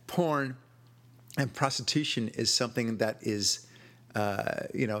 that porn and prostitution is something that is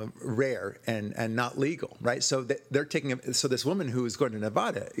rare and not legal, right? So they're taking. So this woman who is going to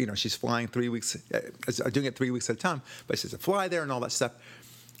Nevada, she's flying 3 weeks, doing it 3 weeks at a time, but she has to fly there and all that stuff.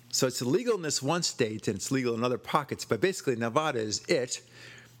 So it's illegal in this one state and it's legal in other pockets, but basically Nevada is it.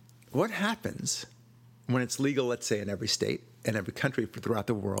 What happens when it's legal, let's say, in every state and every country throughout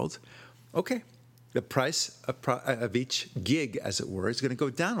the world? Okay, the price of each gig, as it were, is going to go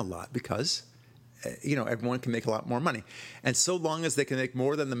down a lot because, everyone can make a lot more money. And so long as they can make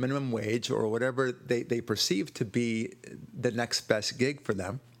more than the minimum wage or whatever they perceive to be the next best gig for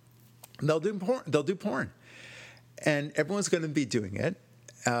them, they'll do porn. And everyone's going to be doing it.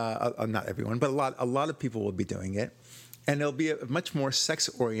 Not everyone, but a lot of people will be doing it. And it'll be a much more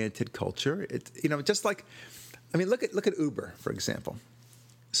sex-oriented culture. Just like, look at Uber, for example.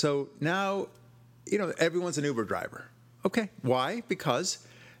 So now, everyone's an Uber driver. Okay, why? Because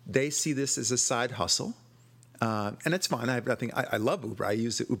they see this as a side hustle, and it's fine. I love Uber. I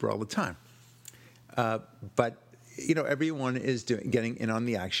use Uber all the time. But everyone is getting in on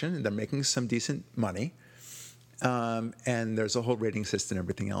the action, and they're making some decent money. And there's a whole rating system and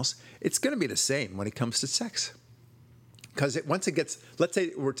everything else. It's going to be the same when it comes to sex. Because once it gets, let's say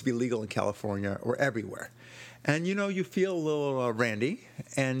it were to be legal in California or everywhere, and you feel a little randy,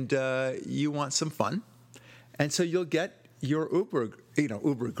 and you want some fun, and so you'll get your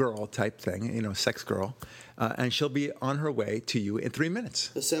Uber girl type thing, sex girl, and she'll be on her way to you in 3 minutes.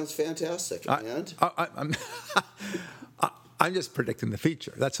 This sounds fantastic. I'm just predicting the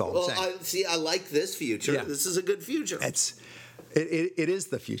future. That's all I'm saying. I like this future. Yeah. This is a good future. It is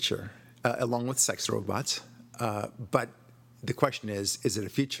the future, along with sex robots. But the question is it a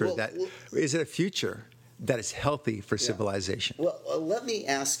future is it a future that is healthy for civilization? Well, let me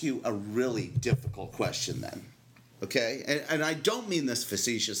ask you a really difficult question then. Okay? And I don't mean this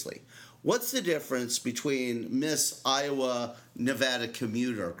facetiously. What's the difference between Miss Iowa, Nevada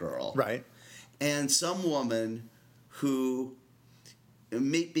commuter girl, right, and some woman who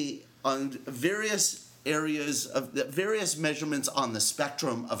may be on various areas of various measurements on the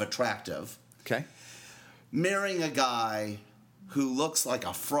spectrum of attractive, okay, marrying a guy who looks like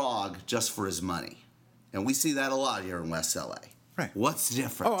a frog just for his money? And we see that a lot here in West LA. Right. What's the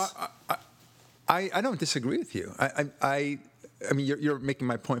difference? I don't disagree with you. I mean, you're making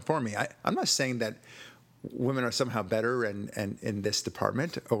my point for me. I'm not saying that women are somehow better in this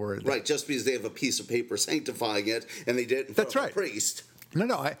department, or right, just because they have a piece of paper sanctifying it and they did it in front of a priest.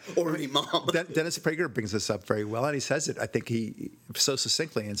 No, or an imam. Dennis Prager brings this up very well, and he says it, I think, he so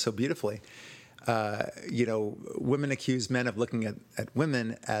succinctly and so beautifully. women accuse men of looking at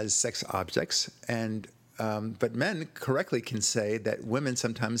women as sex objects, but men correctly can say that women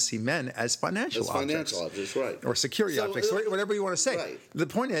sometimes see men as financial objects, right, or security objects, whatever you want to say. Right. The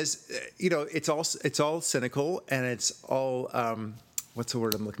point is, it's all cynical, and it's all what's the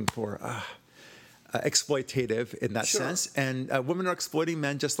word I'm looking for? Exploitative in that sense, and women are exploiting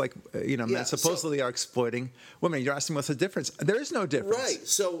men just like men supposedly are exploiting women. You're asking what's the difference? There is no difference, right?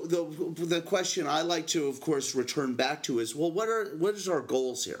 So the question I like to, of course, return back to is, well, what is our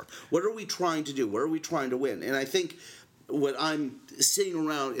goals here? What are we trying to do? Where are we trying to win? And I think what I'm sitting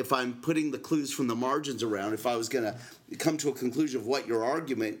around, if I'm putting the clues from the margins around, if I was going to come to a conclusion of what your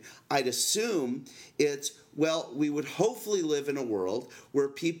argument, I'd assume it's, well, we would hopefully live in a world where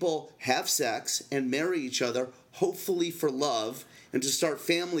people have sex and marry each other, hopefully for love, and to start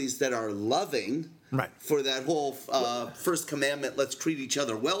families that are loving. Right. For that whole first commandment, let's treat each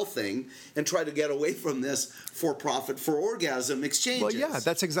other well thing, and try to get away from this for-profit, for-orgasm exchanges. Well, yeah,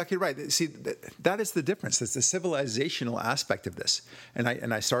 that's exactly right. See, that is the difference. It's the civilizational aspect of this.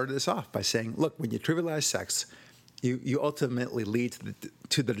 And I started this off by saying, look, when you trivialize sex, you ultimately lead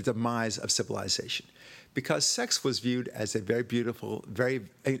to the demise of civilization. Because sex was viewed as a very beautiful, very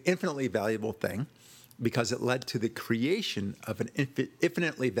infinitely valuable thing, because it led to the creation of an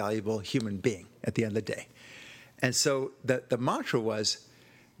infinitely valuable human being at the end of the day. And so the mantra was,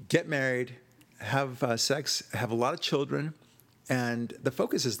 get married, have sex, have a lot of children, and the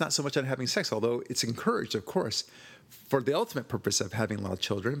focus is not so much on having sex, although it's encouraged, of course, for the ultimate purpose of having a lot of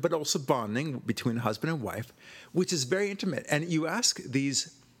children, but also bonding between husband and wife, which is very intimate. And you ask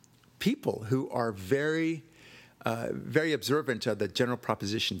these people who are very observant of the general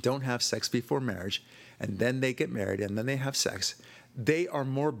proposition, don't have sex before marriage, and then they get married, and then they have sex, they are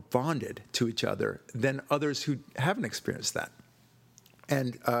more bonded to each other than others who haven't experienced that.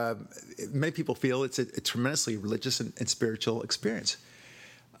 And many people feel it's a tremendously religious and spiritual experience.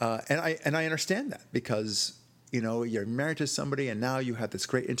 And I understand that, because you're married to somebody, and now you have this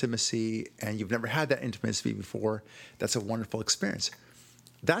great intimacy, and you've never had that intimacy before. That's a wonderful experience.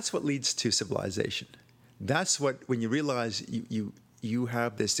 That's what leads to civilization. That's what, when you realize you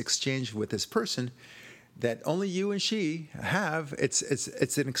have this exchange with this person that only you and she have, it's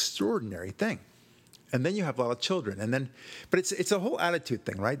an extraordinary thing. And then you have a lot of children, but it's a whole attitude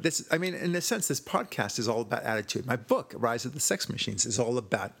thing, right? In a sense, this podcast is all about attitude. My book, Rise of the Sex Machines, is all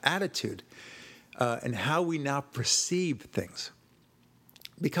about attitude and how we now perceive things.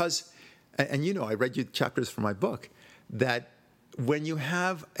 Because, and I read you chapters from my book, that when you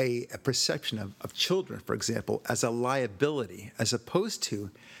have a perception of children, for example, as a liability, as opposed to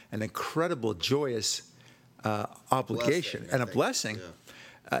an incredible, joyous obligation and a blessing,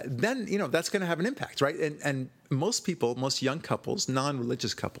 then that's going to have an impact, right? And most people, most young couples,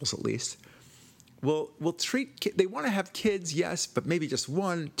 non-religious couples at least, will treat. They want to have kids, yes, but maybe just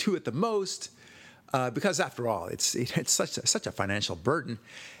 1, 2 at the most, because after all, it's such a financial burden.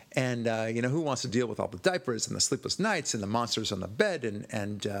 And who wants to deal with all the diapers and the sleepless nights and the monsters on the bed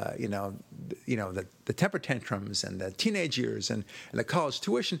and the temper tantrums and the teenage years and the college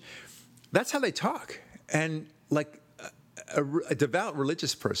tuition? That's how they talk. And like a devout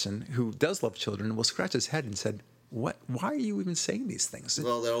religious person who does love children will scratch his head and said, "What? Why are you even saying these things?"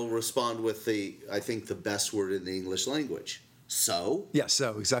 Well, they'll respond with the best word in the English language. So. Yeah.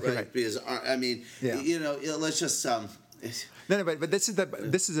 So exactly right. Because let's just. No, but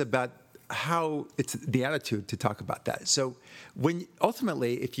this is about how it's the attitude to talk about that. So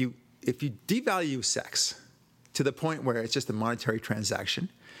ultimately, if you devalue sex to the point where it's just a monetary transaction,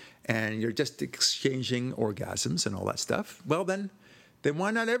 and you're just exchanging orgasms and all that stuff, well then why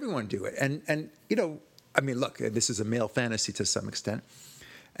not everyone do it? And look, this is a male fantasy to some extent.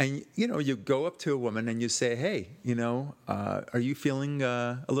 And you go up to a woman and you say, "Hey, are you feeling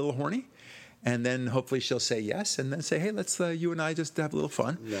a little horny?" And then hopefully she'll say yes, and then say, "Hey, let's you and I just have a little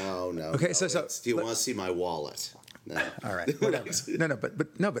fun." No. Okay, no, so do you want to see my wallet? No. All right, whatever.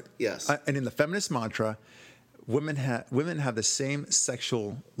 but yes. And in the feminist mantra, women have the same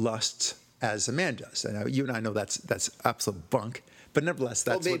sexual lusts as a man does. And you and I know that's absolute bunk. But nevertheless,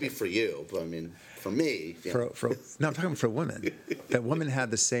 that's maybe for you, but for me. No, I'm talking for women. That women have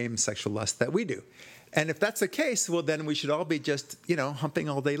the same sexual lust that we do. And if that's the case, well, then we should all be just, humping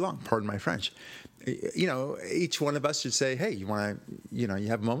all day long. Pardon my French. Each one of us should say, "Hey, you want to, you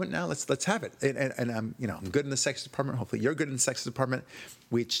have a moment now? Let's have it." And I'm good in the sex department. Hopefully, you're good in the sex department.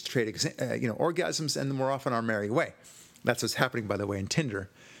 We each trade, orgasms, and then we're off on our merry way. That's what's happening, by the way, in Tinder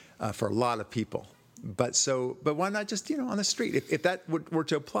for a lot of people. But why not just, on the street? If that were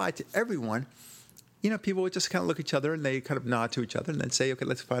to apply to everyone, people would just kind of look at each other and they kind of nod to each other and then say, okay,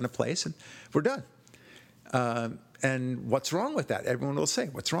 let's find a place and we're done. And what's wrong with that? Everyone will say,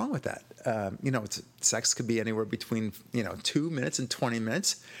 what's wrong with that? Sex could be anywhere between, 2 minutes and 20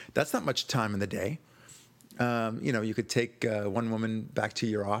 minutes. That's not much time in the day. You could take one woman back to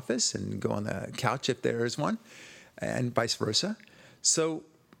your office and go on the couch if there is one, and vice versa. So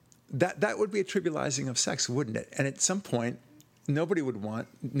that would be a trivializing of sex, wouldn't it? And at some point, nobody would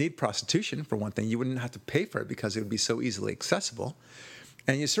need prostitution, for one thing. You wouldn't have to pay for it because it would be so easily accessible.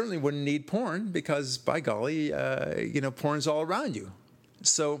 And you certainly wouldn't need porn because, by golly, porn's all around you.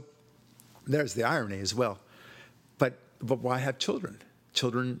 So there's the irony as well. But why have children?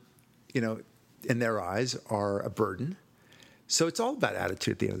 Children, in their eyes, are a burden. So it's all about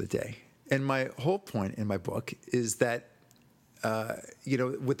attitude at the end of the day. And my whole point in my book is that,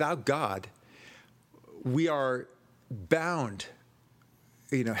 without God, we are bound,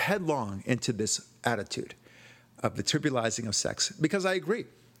 headlong into this attitude of the trivializing of sex. Because I agree,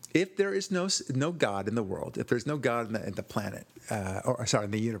 if there is no God in the world, if there's no God in the planet,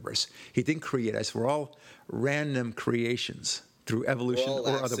 in the universe, He didn't create us. We're all random creations through evolution or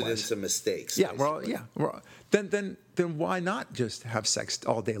otherwise. Accidents and mistakes. Yeah, then why not just have sex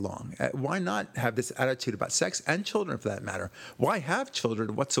all day long? Why not have this attitude about sex and children, for that matter? Why have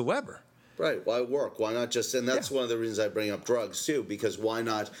children whatsoever? Right. Why work? Why not just, and that's one of the reasons I bring up drugs too, because why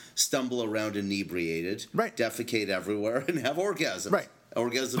not stumble around inebriated, defecate everywhere, and have orgasms? Right.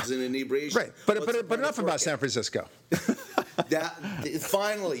 Orgasms and inebriation. Right. But enough about San Francisco.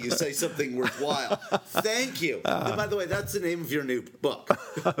 Finally, you say something worthwhile. Thank you. And by the way, that's the name of your new book.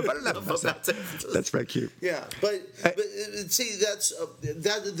 But enough about that's very cute. Yeah, but see,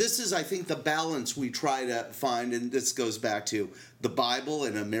 this is, I think, the balance we try to find, and this goes back to the Bible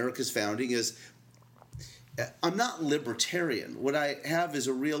and America's founding. Is I'm not libertarian. What I have is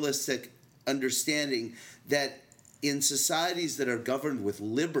a realistic understanding that in societies that are governed with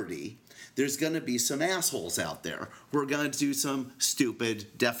liberty, there's going to be some assholes out there who are going to do some stupid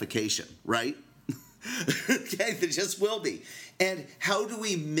defecation, right? Okay, there just will be. And how do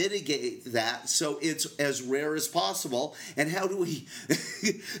we mitigate that so it's as rare as possible? And how do we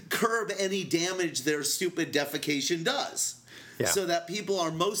curb any damage their stupid defecation does? Yeah. So that people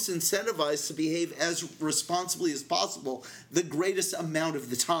are most incentivized to behave as responsibly as possible the greatest amount of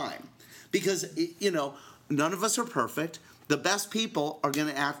the time. Because, none of us are perfect. The best people are going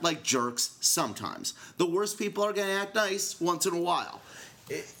to act like jerks sometimes. The worst people are going to act nice once in a while.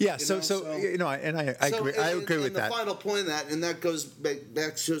 Yeah, I agree. I agree with that. And the final point of that, and that goes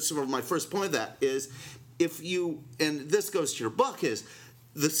back to some of my first point of that, is if you, and this goes to your book, is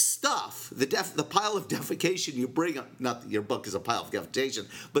the stuff, the pile of defecation you bring up, not that your book is a pile of defecation,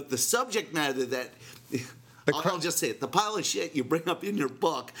 but the subject matter that... I'll just say it. The pile of shit you bring up in your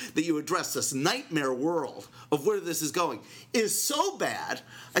book that you address this nightmare world of where this is going is so bad.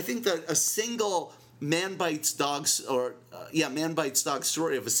 I think that a single man bites dog story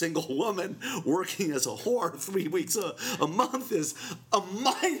of a single woman working as a whore 3 weeks a month is a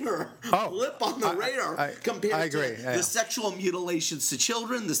minor blip on the radar compared to the sexual mutilations to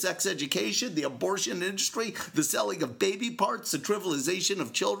children, the sex education, the abortion industry, the selling of baby parts, the trivialization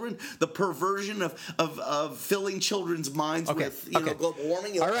of children, the perversion of filling children's minds with global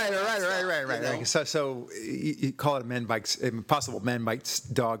warming. All right. So you call it a possible man bites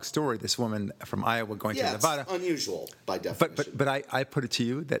dog story. This woman from Iowa going to Nevada. It's unusual by definition. But I put it to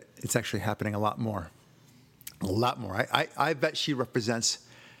you that it's actually happening a lot more. A lot more. I bet she represents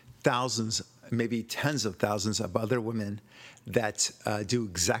thousands, maybe tens of thousands of other women that do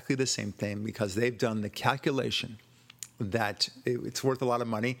exactly the same thing because they've done the calculation that it's worth a lot of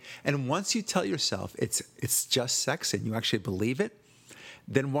money. And once you tell yourself it's just sex and you actually believe it,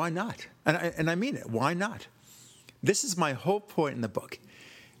 then why not? And I mean it. Why not? This is my whole point in the book.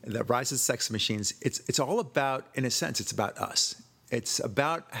 The Rise of Sex Machines, it's all about, in a sense, it's about us. It's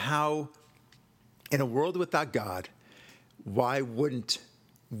about how, in a world without God, why wouldn't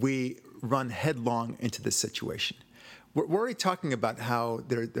we run headlong into this situation? We're already talking about how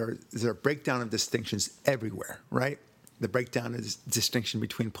there's a breakdown of distinctions everywhere, right? The breakdown is distinction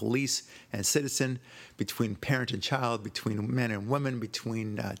between police and citizen, between parent and child, between men and women,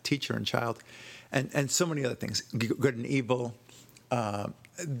 between teacher and child, and so many other things, good and evil.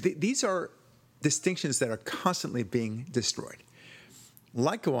 These are distinctions that are constantly being destroyed.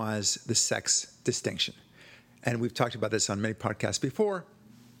 Likewise, the sex distinction. And we've talked about this on many podcasts before,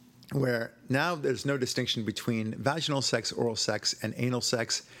 where now there's no distinction between vaginal sex, oral sex, and anal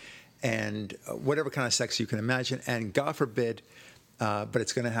sex, and whatever kind of sex you can imagine. And God forbid, but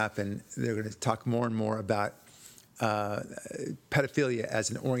it's going to happen, they're going to talk more and more about pedophilia as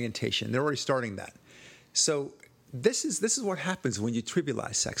an orientation. They're already starting that. So this is what happens when you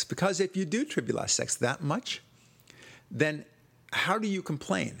trivialize sex. Because if you do trivialize sex that much, then how do you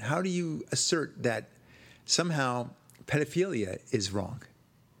complain? How do you assert that somehow pedophilia is wrong?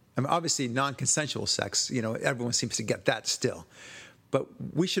 I mean, obviously, non-consensual sex, everyone seems to get that still. But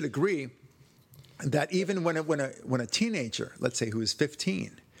we should agree that even when a teenager, let's say who is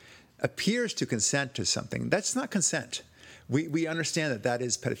 15, appears to consent to something, that's not consent. We understand that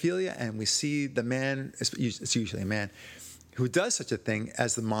is pedophilia, and we see the man, it's usually a man, who does such a thing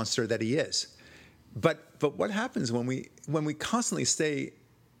as the monster that he is. But what happens when we constantly say,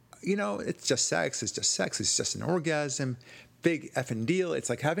 it's just sex, it's just an orgasm, big effing deal. It's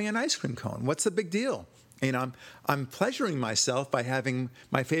like having an ice cream cone. What's the big deal? I'm pleasuring myself by having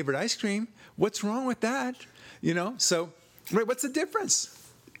my favorite ice cream. What's wrong with that? So right, what's the difference?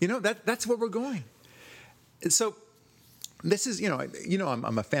 That's where we're going. And so this is,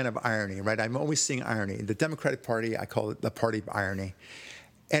 I'm a fan of irony, right? I'm always seeing irony. The Democratic Party, I call it the party of irony.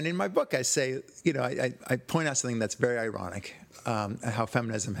 And in my book, I say, I point out something that's very ironic, how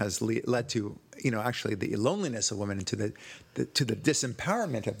feminism has led to, actually the loneliness of women and to the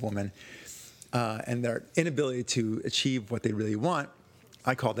disempowerment of women and their inability to achieve what they really want.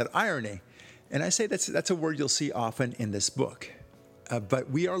 I call that irony. And I say that's a word you'll see often in this book. But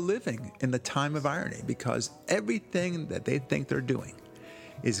we are living in the time of irony because everything that they think they're doing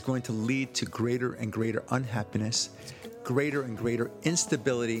is going to lead to greater and greater unhappiness, greater and greater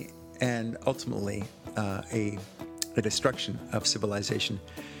instability, and ultimately a destruction of civilization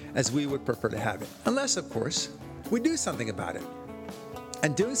as we would prefer to have it. Unless, of course, we do something about it.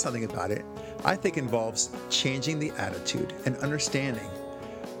 And doing something about it, I think, involves changing the attitude and understanding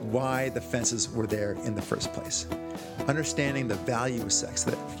why the fences were there in the first place. Understanding the value of sex,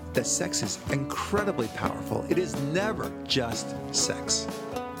 that sex is incredibly powerful. It is never just sex.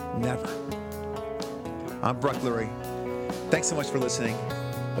 Never. I'm Brock Lurie. Thanks so much for listening.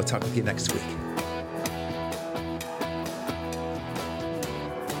 We'll talk with you next week.